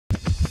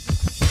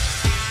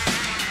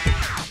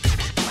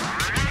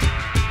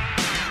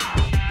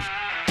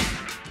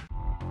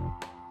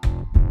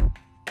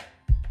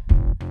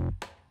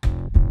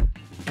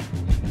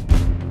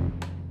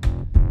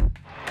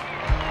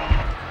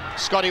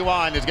Scotty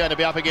Wine is going to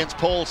be up against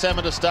Paul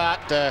Salmon to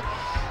start. The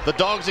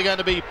Dogs are going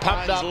to be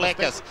pumped up.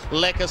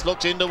 Leckers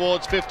looks in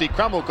towards 50.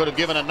 Crumble could have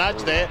given a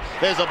nudge there.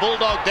 There's a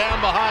Bulldog down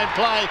behind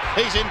play.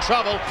 He's in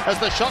trouble as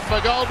the shot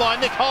for goal by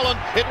Nick Holland.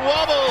 It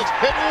wobbles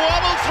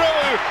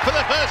through for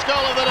the first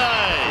goal of the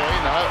day.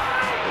 Well, no,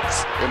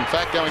 it's in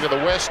fact going to the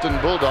Western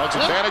Bulldogs.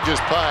 Advantage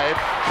is paid.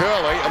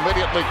 Curley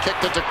immediately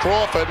kicked it to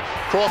Crawford.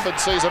 Crawford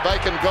sees a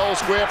vacant goal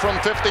square from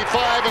 55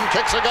 and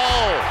kicks a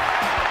goal.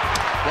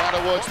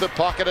 Down towards the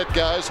pocket it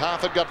goes.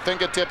 Hawthorn got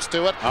fingertips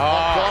to it.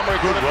 Montgomery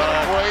could have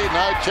got a free.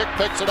 No, Chick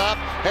picks it up.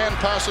 Hand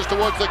passes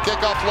towards the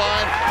kick-off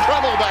line.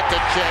 Trouble back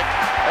to Chick.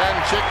 And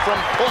Chick from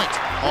point.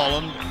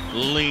 Holland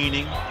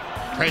leaning,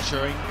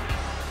 pressuring.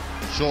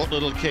 Short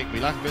little kick. Be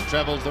lucky if it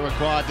travels the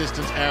required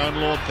distance. Aaron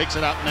Lord picks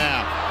it up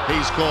now.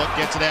 He's caught,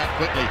 gets it out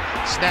quickly.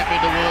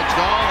 Snapping towards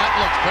goal. That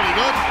looks pretty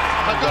good.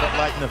 They've got it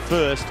late in the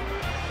first.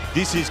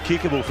 This is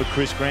kickable for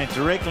Chris Grant.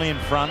 Directly in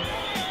front.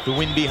 The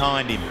wind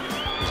behind him.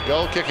 His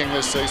goal kicking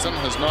this season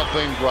has not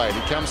been great.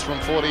 He comes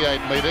from 48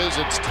 metres.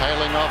 It's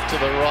tailing off to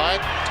the right.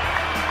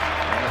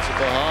 And it's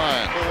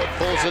behind. Forward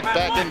pulls it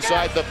back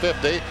inside the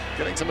 50.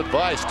 Getting some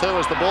advice too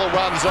as the ball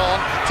runs on.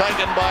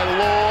 Taken by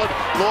Lord.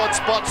 Lord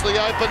spots the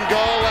open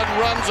goal and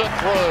runs it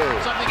through.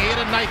 Something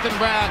here to Nathan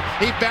Brown.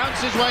 He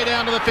bounced his way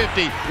down to the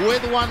 50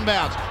 with one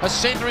bounce. A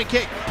centering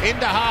kick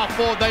into half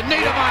forward. They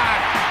need a mark.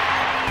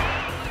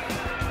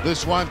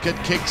 This one could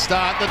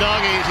kick-start the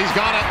Doggies. He's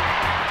got it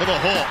for the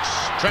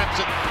Hawks.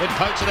 Traps it, then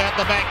pokes it out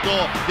the back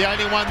door. The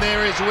only one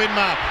there is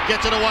Winmar.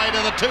 Gets it away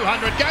to the 200.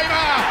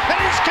 Gamer! And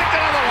he's kicked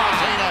another one!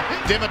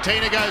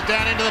 Dimatina goes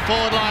down into the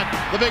forward line.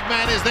 The big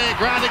man is there.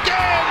 Grant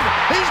again!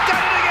 He's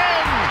done it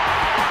again!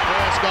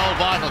 First goal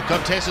vital.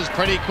 Contessa's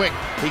pretty quick.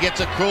 He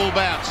gets a cool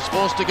bounce. He's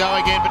forced to go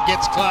again, but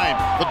gets claimed.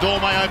 The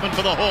door may open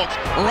for the Hawks.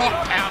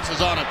 Rock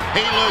pounces on it.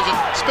 He loses.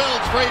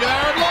 Spills free to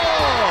Aaron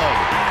Lord.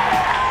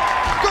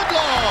 Good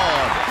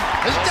Lord!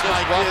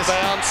 One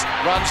bounce,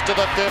 runs to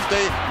the 50.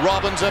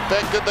 Robbins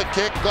effected the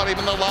kick, got him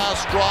in the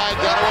last stride.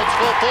 Down towards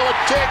full forward,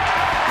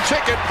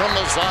 Chick it from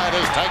the side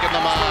has taken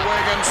the mark.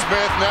 Wigan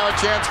Smith, now a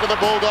chance for the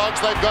Bulldogs.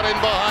 They've got in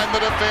behind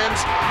the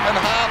defence. And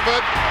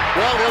Hawthorn,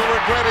 well, he'll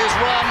regret his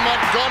run.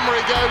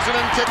 Montgomery goes in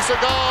and kicks a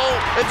goal.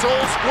 It's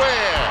all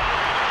square.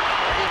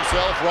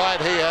 Himself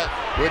right here.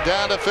 We're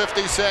down to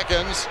 50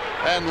 seconds.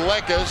 And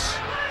Leckers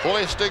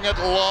hoisting it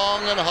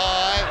long and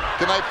high.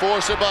 Can they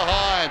force it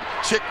behind?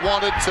 Chick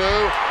wanted to.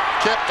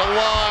 Kept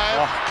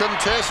alive.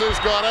 Contessa's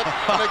got it.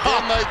 And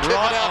again they kick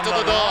it out to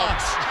the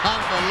Dogs.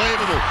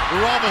 Unbelievable.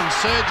 Robbins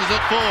surges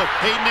it forward.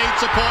 He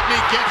needs support and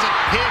he gets it.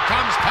 Here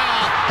comes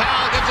Powell.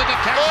 Powell gives it to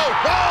Cameron.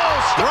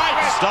 Great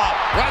stop.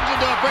 Runs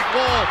into a brick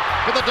wall.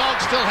 But the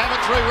Dogs still have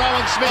it through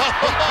Rowan Smith.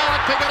 He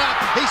can't pick it up.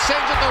 He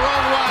sends it the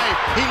wrong way.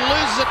 He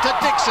loses it to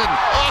Dixon.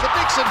 The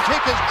Dixon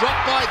kick is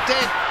dropped by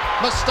Dent.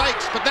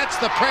 Mistakes, but that's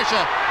the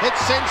pressure.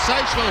 It's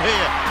sensational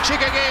here.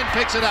 Chick again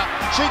picks it up,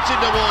 shoots in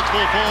towards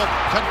full forward.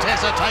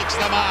 Contessa takes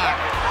the mark.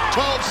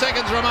 12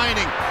 seconds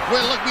remaining.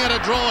 We're looking at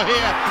a draw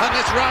here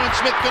unless Rowan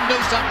Smith can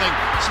do something.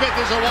 Smith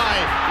is away.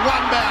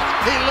 One bounce.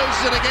 He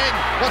loses it again.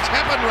 What's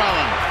happened,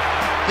 Rowan?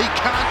 He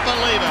can't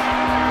believe it.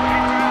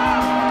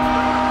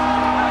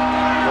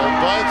 Well,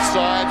 both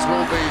sides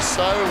will be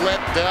so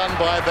let down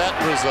by that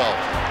result.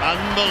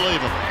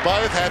 Unbelievable.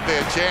 Both had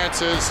their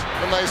chances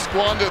and they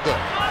squandered them.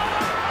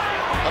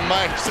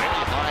 Amazing.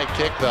 High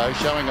kick, though,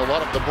 showing a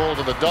lot of the ball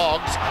to the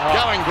Dogs.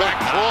 Going back,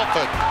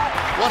 Crawford.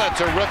 What a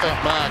terrific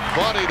mark.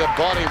 Body to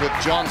body with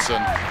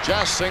Johnson.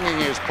 Just singing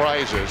his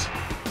praises.